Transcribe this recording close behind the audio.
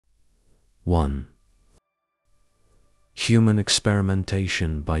1. Human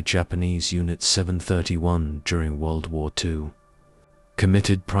experimentation by Japanese Unit 731 during World War II,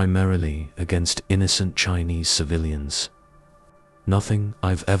 committed primarily against innocent Chinese civilians. Nothing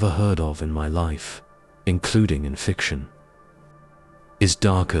I've ever heard of in my life, including in fiction, is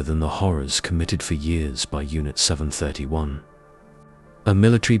darker than the horrors committed for years by Unit 731, a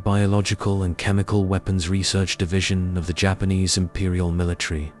military biological and chemical weapons research division of the Japanese Imperial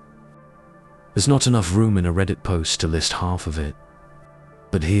Military. There's not enough room in a Reddit post to list half of it,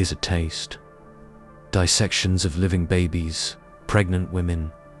 but here's a taste. Dissections of living babies, pregnant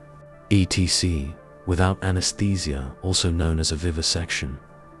women, etc., without anesthesia, also known as a vivisection,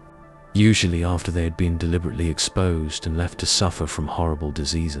 usually after they had been deliberately exposed and left to suffer from horrible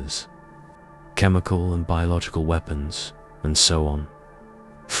diseases, chemical and biological weapons, and so on,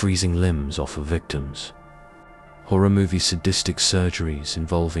 freezing limbs off of victims. Horror movie sadistic surgeries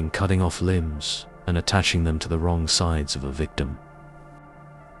involving cutting off limbs and attaching them to the wrong sides of a victim,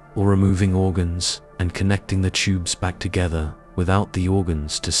 or removing organs and connecting the tubes back together without the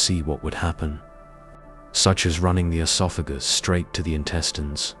organs to see what would happen, such as running the esophagus straight to the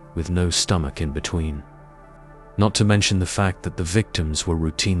intestines with no stomach in between. Not to mention the fact that the victims were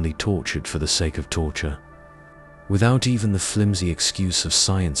routinely tortured for the sake of torture, without even the flimsy excuse of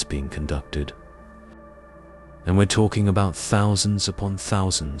science being conducted. And we're talking about thousands upon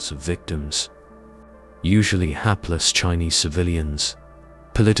thousands of victims, usually hapless Chinese civilians,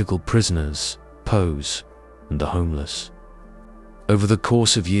 political prisoners, POWs, and the homeless. Over the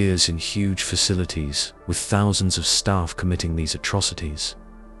course of years in huge facilities with thousands of staff committing these atrocities.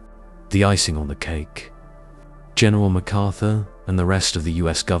 The icing on the cake. General MacArthur and the rest of the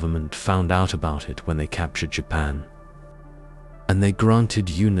US government found out about it when they captured Japan, and they granted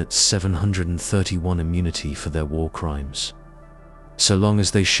Unit 731 immunity for their war crimes, so long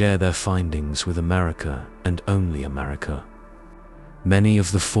as they share their findings with America and only America. Many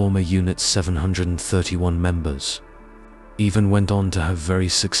of the former Unit 731 members even went on to have very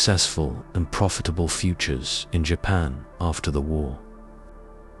successful and profitable futures in Japan after the war.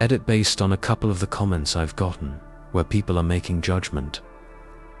 Edit based on a couple of the comments I've gotten where people are making judgment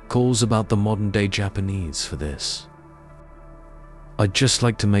calls about the modern-day Japanese for this. I'd just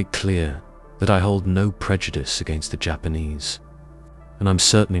like to make clear that I hold no prejudice against the Japanese, and I'm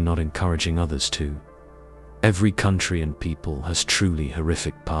certainly not encouraging others to. Every country and people has truly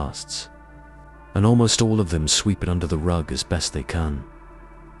horrific pasts, and almost all of them sweep it under the rug as best they can,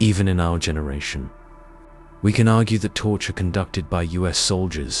 even in our generation. We can argue that torture conducted by US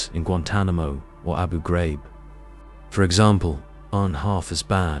soldiers in Guantanamo or Abu Ghraib, for example, aren't half as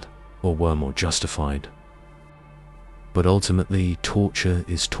bad or were more justified. But ultimately, torture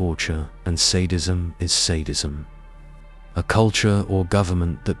is torture and sadism is sadism. A culture or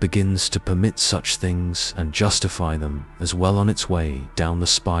government that begins to permit such things and justify them is well on its way down the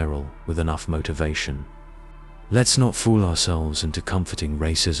spiral with enough motivation. Let's not fool ourselves into comforting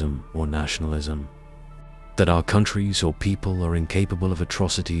racism or nationalism, that our countries or people are incapable of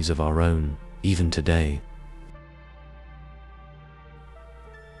atrocities of our own, even today.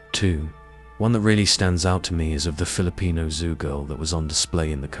 2. One that really stands out to me is of the Filipino zoo girl that was on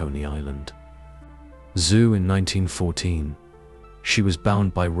display in the Coney Island Zoo in 1914. She was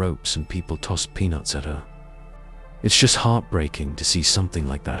bound by ropes and people tossed peanuts at her. It's just heartbreaking to see something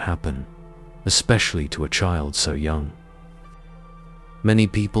like that happen, especially to a child so young. Many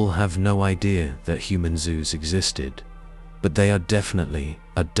people have no idea that human zoos existed, but they are definitely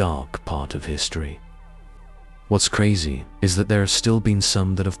a dark part of history. What's crazy is that there have still been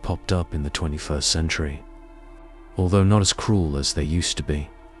some that have popped up in the 21st century, although not as cruel as they used to be.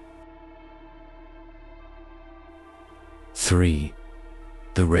 3.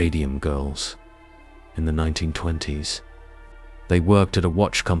 The Radium Girls. In the 1920s, they worked at a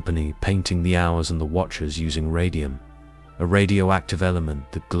watch company painting the hours on the watches using radium, a radioactive element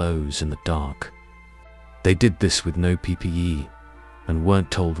that glows in the dark. They did this with no PPE and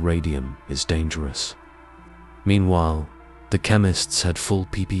weren't told radium is dangerous. Meanwhile, the chemists had full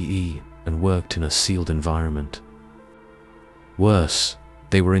PPE and worked in a sealed environment. Worse,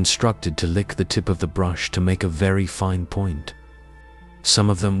 they were instructed to lick the tip of the brush to make a very fine point.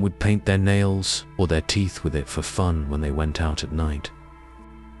 Some of them would paint their nails or their teeth with it for fun when they went out at night.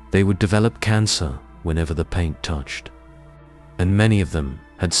 They would develop cancer whenever the paint touched, and many of them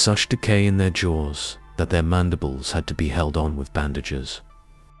had such decay in their jaws that their mandibles had to be held on with bandages.